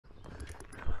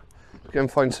Go and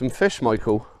find some fish,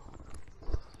 Michael.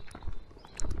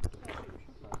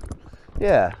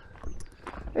 Yeah,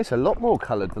 it's a lot more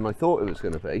coloured than I thought it was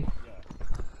going to be.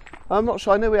 I'm not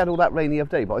sure, I know we had all that rain the other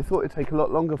day, but I thought it'd take a lot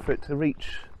longer for it to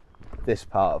reach this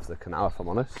part of the canal, if I'm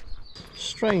honest.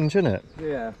 Strange, isn't it?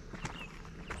 Yeah.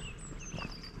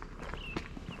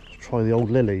 Let's try the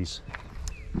old lilies.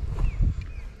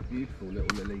 Beautiful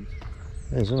little lilies.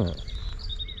 It is, isn't it?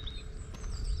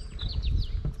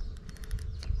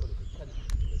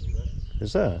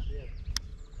 Is there? Yeah.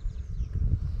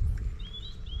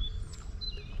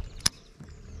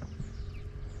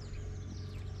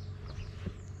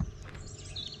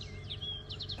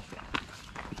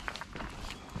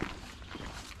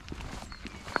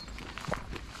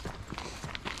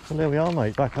 Well, there we are,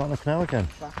 mate, back out on the canal again.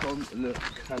 Back on the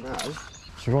canal.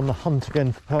 So we're on the hunt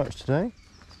again for perch today.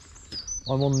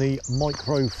 I'm on the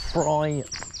micro fry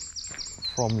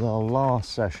from the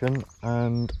last session,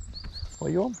 and what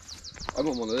are you on? I'm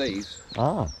on one of these.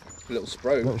 Ah, A little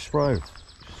spro. little spro.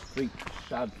 Street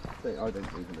shad thing. I don't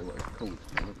even know what it's called.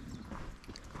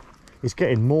 It's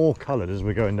getting more coloured as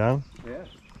we're going down. Yeah.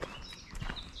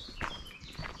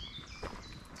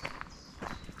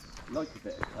 Like a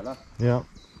bit of colour. Yeah.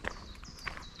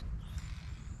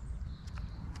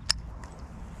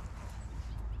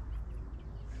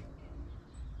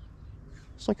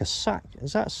 It's like a sack.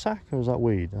 Is that sack or is that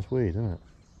weed? That's weed, isn't it?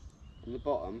 On the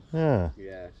bottom? Yeah.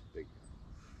 Yeah, it's big.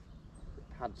 The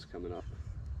pad's coming up.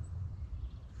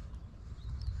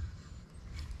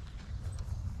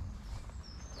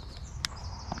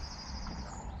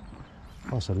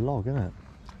 Oh, it's a log, isn't it?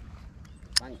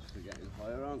 Banks are getting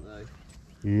higher, aren't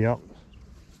they? Yep.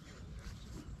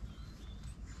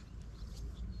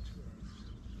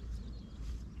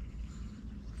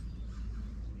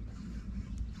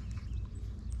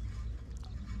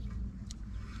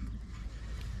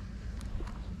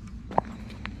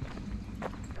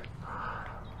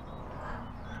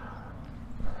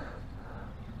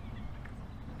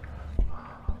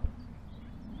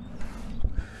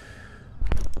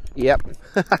 Yep.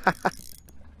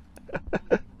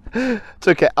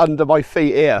 Took it under my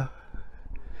feet here.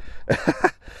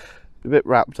 A bit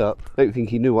wrapped up. Don't think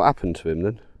he knew what happened to him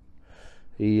then.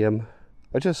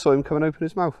 I just saw him come and open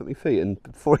his mouth at my feet, and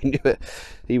before he knew it,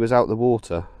 he was out the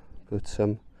water. But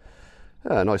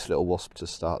a nice little wasp to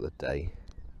start the day.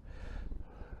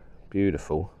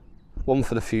 Beautiful. One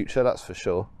for the future, that's for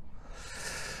sure.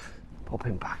 Pop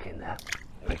him back in there.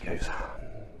 There he goes.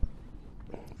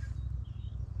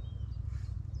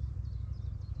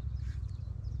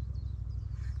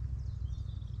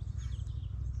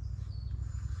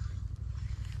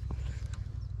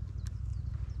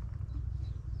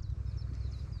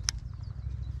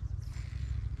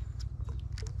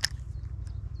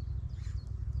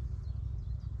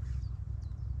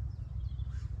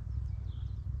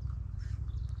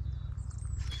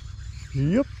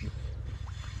 Yep.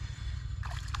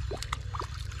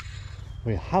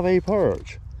 We have a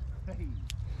perch. Hey.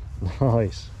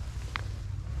 Nice.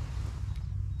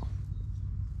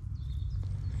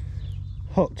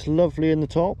 Hooked lovely in the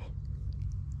top.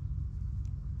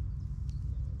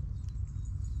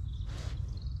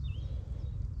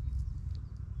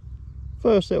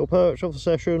 First little perch of the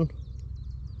session.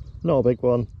 Not a big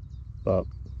one, but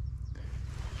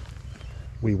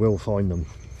we will find them.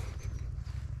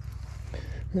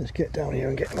 Let's get down here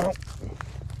and get them out.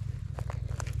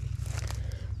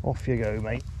 Off you go,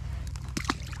 mate.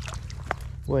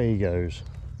 Where he goes.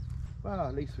 Well,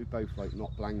 at least we both like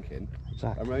not blanking.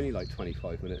 Exactly. And we're only like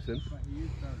 25 minutes in.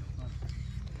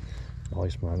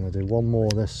 Nice, man. I'm going to do one more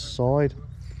this side.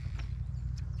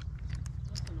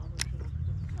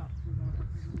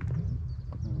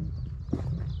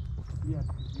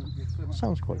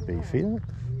 Sounds quite beefy, doesn't it?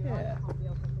 Yeah.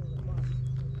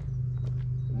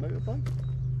 A motorbike?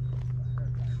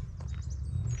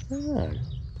 Oh.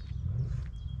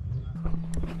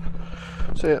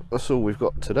 So yeah, that's all we've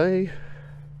got today.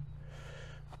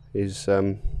 Well, it's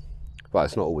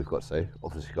not all we've got today.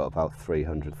 Obviously got about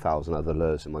 300,000 other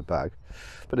lures in my bag,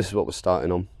 but this is what we're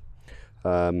starting on.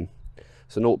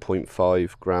 It's a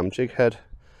 0.5 gram jig head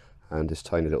and this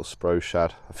tiny little spro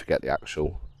shad. I forget the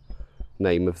actual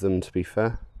name of them, to be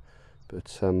fair,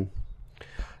 but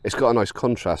it's got a nice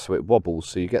contrast, so it wobbles,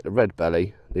 so you get the red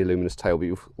belly, the luminous tail, but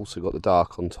you've also got the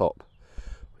dark on top,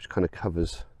 which kind of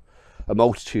covers a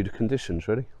multitude of conditions,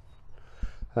 really.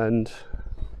 And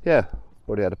yeah,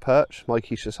 already had a perch.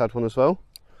 Mikey's just had one as well.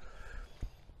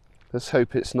 Let's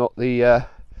hope it's not the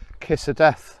kiss of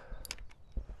death.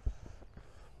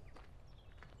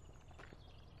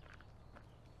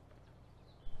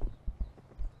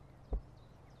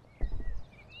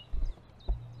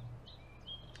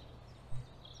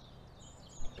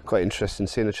 quite interesting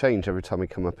seeing a change every time we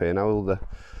come up here now, all the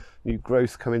new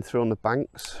growth coming through on the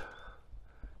banks.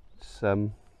 It's not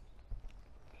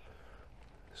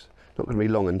going to be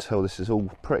long until this is all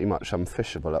pretty much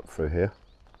unfishable up through here.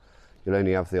 You'll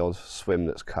only have the odd swim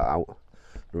that's cut out.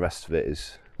 The rest of it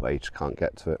is, well, you just can't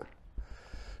get to it.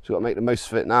 So we've got to make the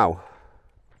most of it now.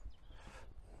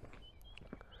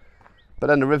 But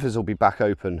then the rivers will be back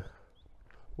open.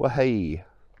 Well, hey,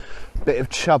 bit of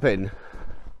chubbing.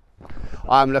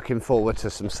 I'm looking forward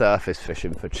to some surface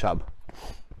fishing for chub.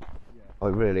 I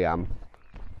really am.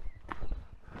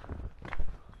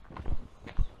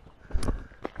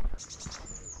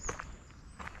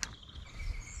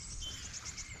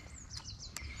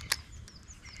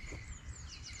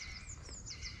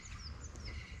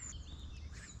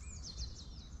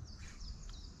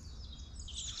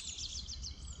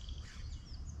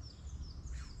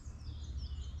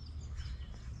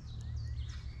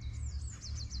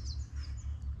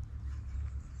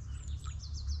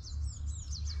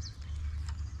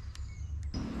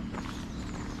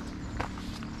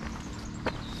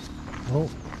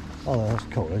 Oh, that's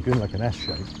cool. They're doing like an S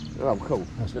shape. Oh, cool.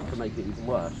 That's Just nice. to make it even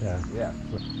worse. Yeah. Yeah.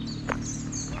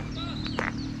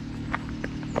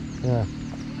 Yeah.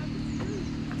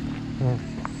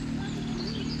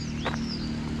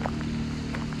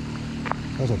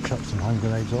 May as well chuck some hand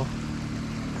grenades off.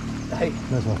 Hey.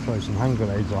 May as well throw some hand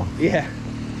grenades off. Yeah.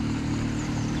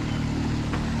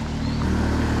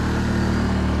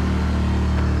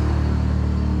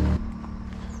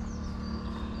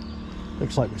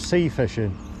 Looks like we're sea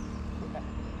fishing.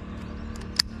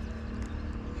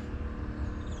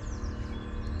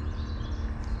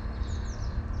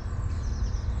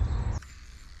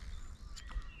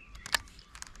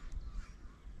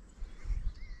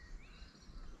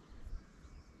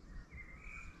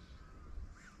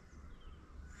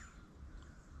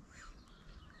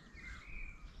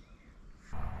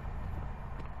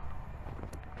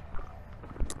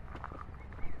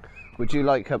 Would you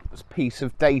like a piece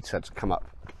of data to come up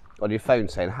on your phone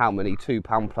saying how many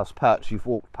 £2 plus perch you've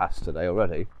walked past today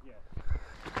already?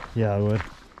 Yeah, I would.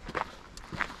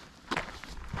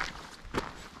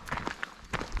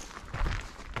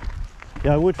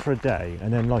 Yeah, I would for a day,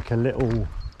 and then like a little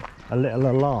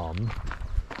alarm.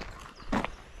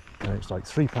 And it's like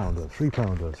 £3,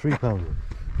 £3, £3.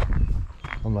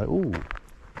 I'm like, ooh.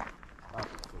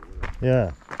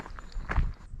 Yeah.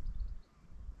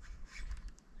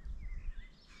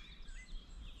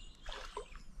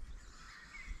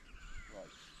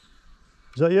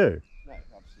 Is that you? No,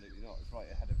 absolutely not. It's right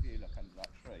ahead of you. Look under that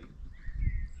tree.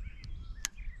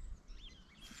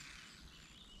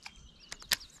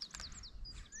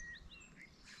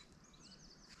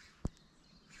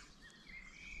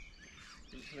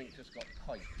 Something just got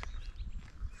piked.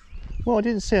 Well, I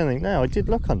didn't see anything now. I did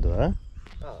look under there.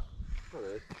 Oh,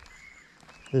 hello.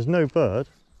 There's no bird.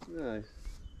 No.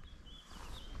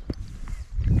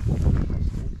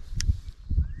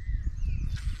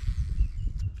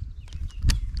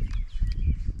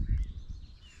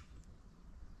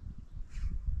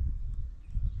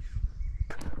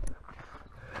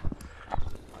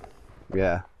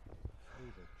 Yeah.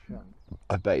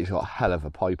 I bet he's got a hell of a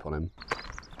pipe on him.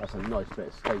 That's a nice bit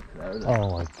of steak there, isn't it?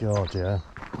 Oh my god, yeah.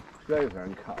 Go over there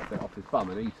and cut a bit off his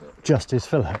bum and eat it. Just his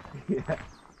fillet. Yeah.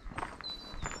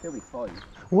 He'll be fine.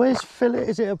 Where's fillet?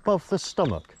 Is it above the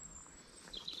stomach?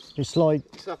 It's like...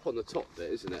 It's up on the top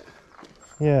bit, isn't it?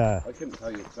 Yeah. I couldn't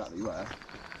tell you exactly where.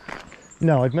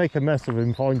 No, I'd make a mess of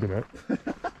him finding it.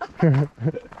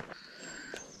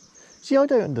 See, I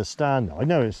don't understand that. I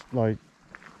know it's like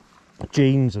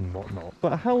genes and whatnot,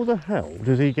 but how the hell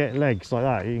does he get legs like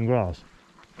that eating grass?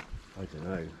 I don't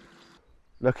know.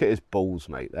 Look at his balls,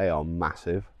 mate. They are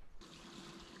massive.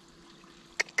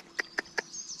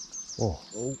 Oh,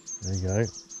 there you go.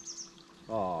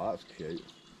 Oh, that's cute. Do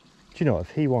you know what,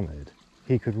 if he wanted,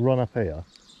 he could run up here,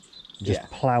 just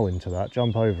plough into that,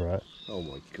 jump over it. Oh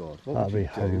my god. What That'd be would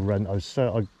you do? horrendous.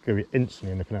 I'd go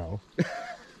instantly in the canal. I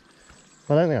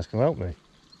don't think that's going to help me.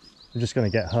 I'm just going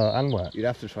to get hurt and wet. You'd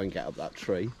have to try and get up that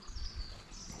tree.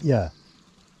 Yeah.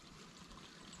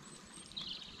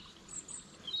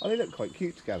 Oh, they look quite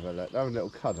cute together. Look, they're having a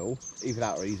little cuddle. Either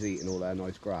that or he's eating all their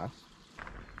nice grass.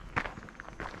 A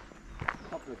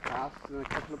couple of casts and a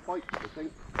couple of pikes, I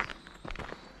think.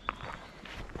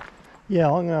 Yeah,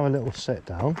 I'm going to have a little sit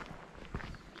down.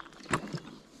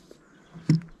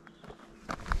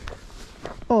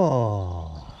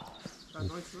 Oh, That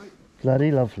nice, mate?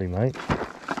 bloody lovely, mate.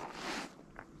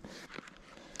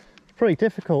 Pretty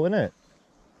difficult, isn't it?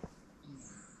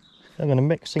 I'm going to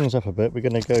mix things up a bit. We're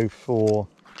going to go for...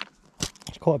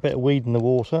 There's quite a bit of weed in the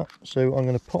water, so I'm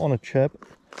going to put on a chub.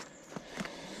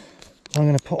 I'm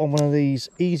going to put on one of these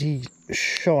easy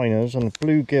shiners on a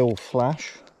bluegill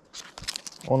flash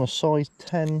on a size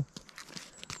 10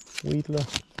 weedless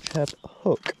cheb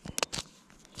hook.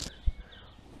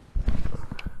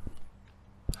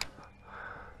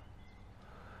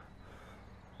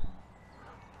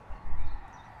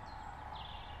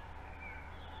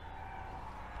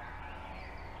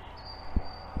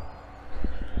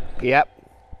 Yep.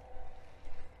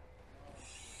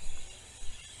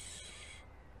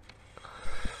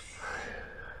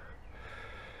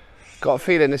 Got a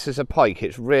feeling this is a pike.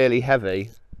 It's really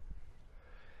heavy.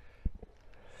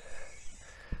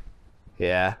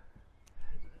 Yeah.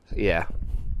 Yeah.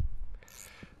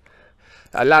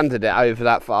 I landed it over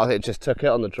that far. It just took it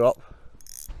on the drop.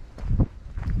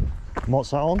 What's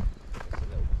that on? It's a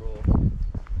little crawl.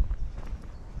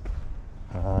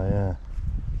 Ah, yeah.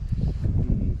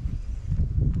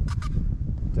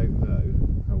 Don't know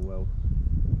how well.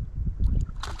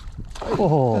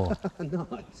 Oh,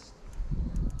 Nice.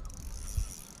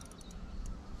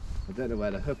 I don't know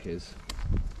where the hook is.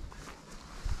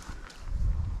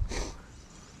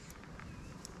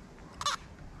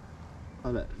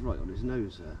 Oh look, right on his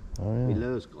nose there. oh My yeah.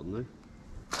 lure's gone though.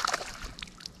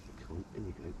 Come on, in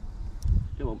you go.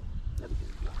 Come on, there we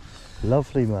go.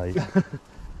 Lovely, mate.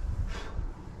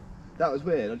 That was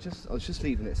weird. I was just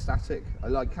leaving it static. I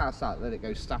like cast out, let it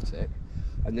go static,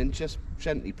 and then just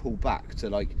gently pull back to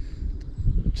like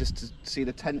just to see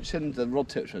the tension. The rod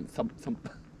tips went thump thump.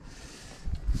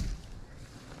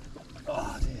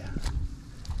 Oh dear.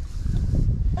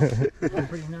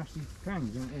 Pretty nasty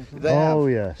fangs, aren't they? They have. Oh,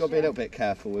 yes. Got to be a little bit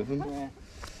careful with them. Yeah.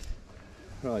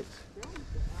 Right.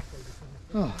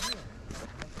 Oh.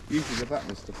 Usually the back,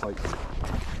 Mr. Pike.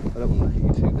 I don't want to hit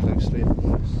you too closely.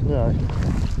 No.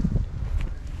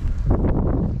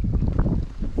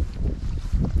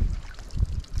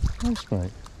 Nice,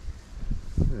 mate.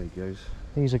 There he goes.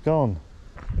 These are gone.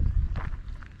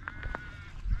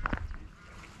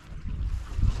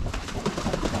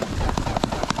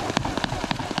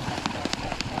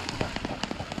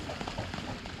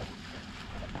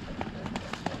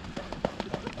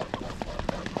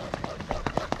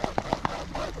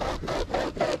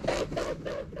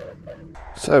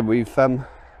 So we've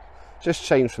just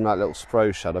changed from that little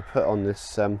spro shad. I put on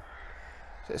this is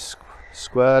it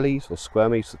squirrelies or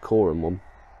squirmies, the corum one.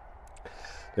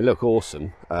 They look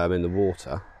awesome in the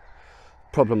water.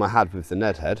 Problem I had with the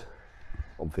Ned head,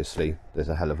 obviously there's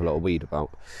a hell of a lot of weed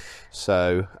about.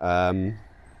 So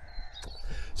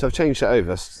so I've changed it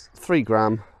over. 3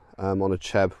 gram on a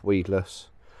cheb, weedless.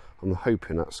 I'm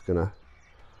hoping that's gonna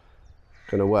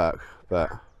work,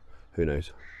 but who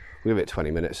knows. We'll give it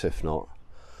 20 minutes. If not,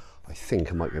 I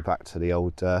think I might go back to the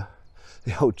old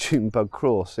June bug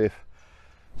crawl. See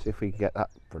if we can get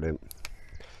that. Brilliant.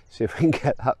 See if we can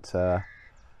get that to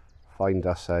find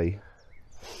us a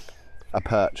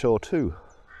perch or two.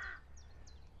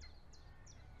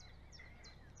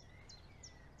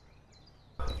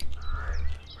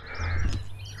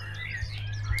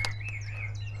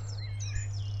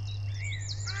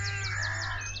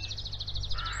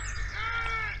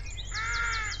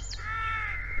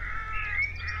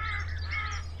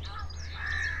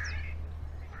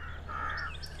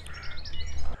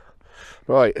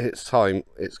 Right, it's time.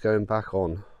 It's going back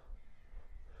on.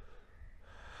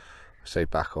 I say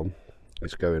back on.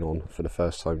 It's going on for the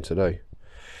first time today.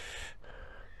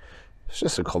 It's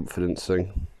just a confidence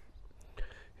thing.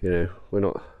 You know, we're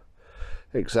not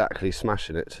exactly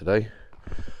smashing it today.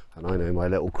 And I know my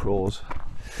little craws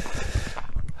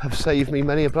have saved me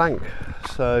many a blank.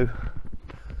 So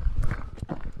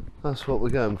that's what we're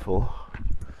going for.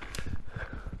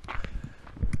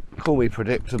 Call me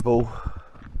predictable.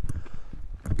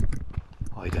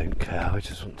 I don't care, I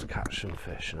just want to catch some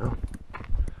fish now.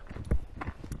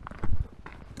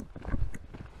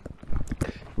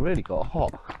 Really got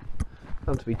hot.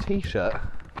 Down to my t-shirt. Look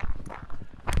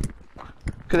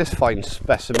at this fine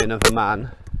specimen of a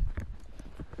man.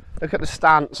 Look at the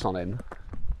stance on him.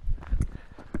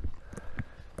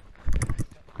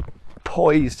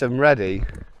 Poised and ready.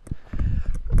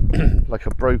 Like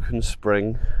a broken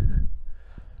spring.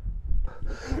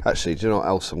 Actually, do you know what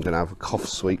else I'm going to have? A cough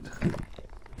sweet.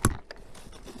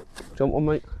 Do you want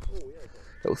one, mate? Oh, yeah.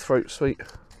 Little throat sweet. Nice,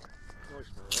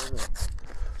 man, isn't it?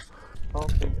 Can't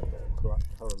beat a bit of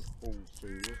blackcurrant falls to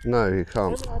you. No, you I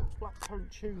can't. haven't had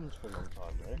blackcurrant tunes for a long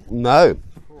time, though. No.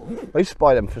 Oh. I used to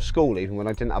buy them for school even when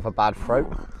I didn't have a bad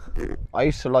throat. I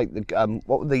used to like the,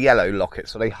 what were the yellow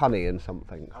lockets? Are they honey and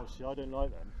something? Oh, see, I don't like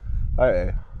them. Oh,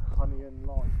 yeah. Honey and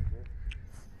lime, is it?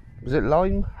 Was it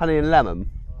lime? Honey and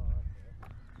lemon?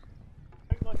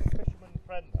 I don't like a fisherman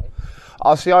friend, though.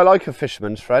 Oh, see, I like a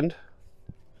fisherman's friend.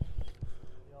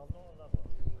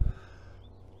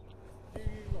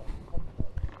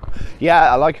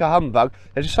 Yeah, I like a humbug.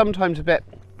 They're just sometimes a bit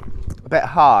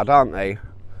hard, aren't they?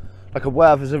 Like a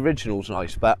Werther's Original's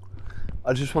nice, but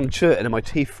I just want to chew it and then my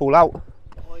teeth fall out.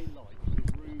 I like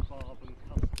rhubarb and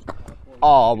custard.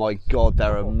 Oh my god,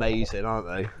 they're amazing, aren't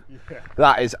they? Yeah.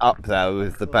 That is up there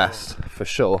with the best, for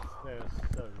sure. They're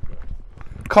so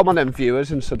good. Come on then,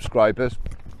 viewers and subscribers,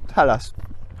 tell us,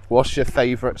 what's your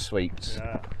favourite sweets?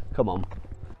 Yeah. Come on.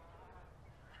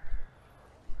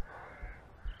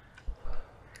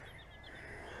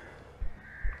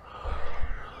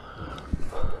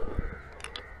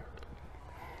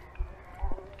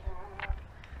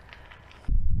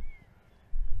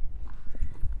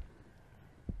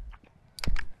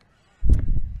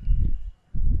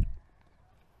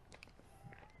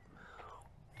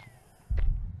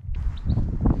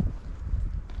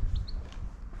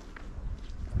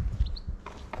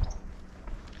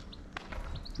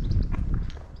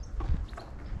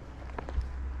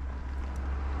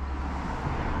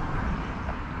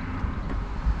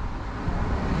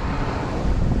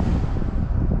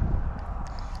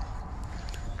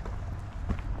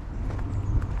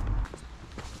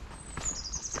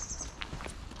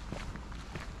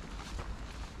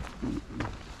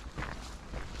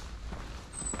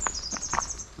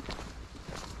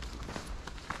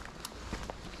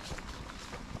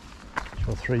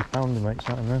 Your 3 pounder makes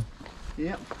that in there.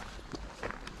 Yep.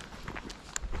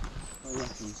 I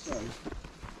reckon so.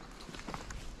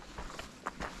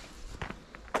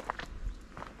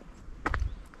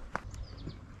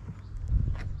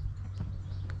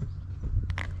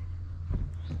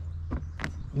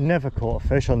 Never caught a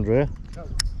fish under here.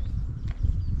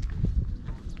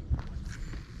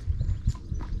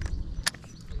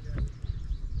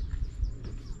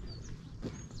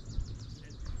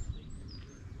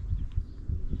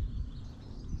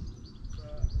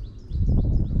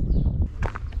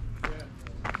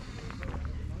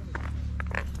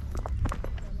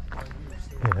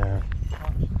 Yeah.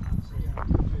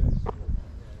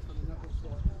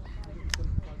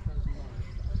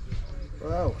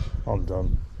 Well, I'm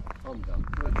done. I'm done.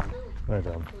 We're done. We're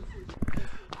done.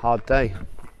 Hard day.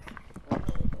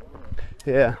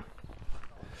 Yeah.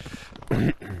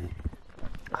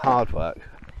 Hard work.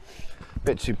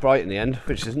 Bit too bright in the end,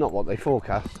 which is not what they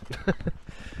forecast.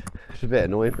 It's a bit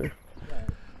annoying.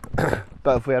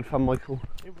 But if we had fun, Michael.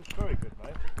 It was very good,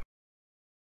 mate.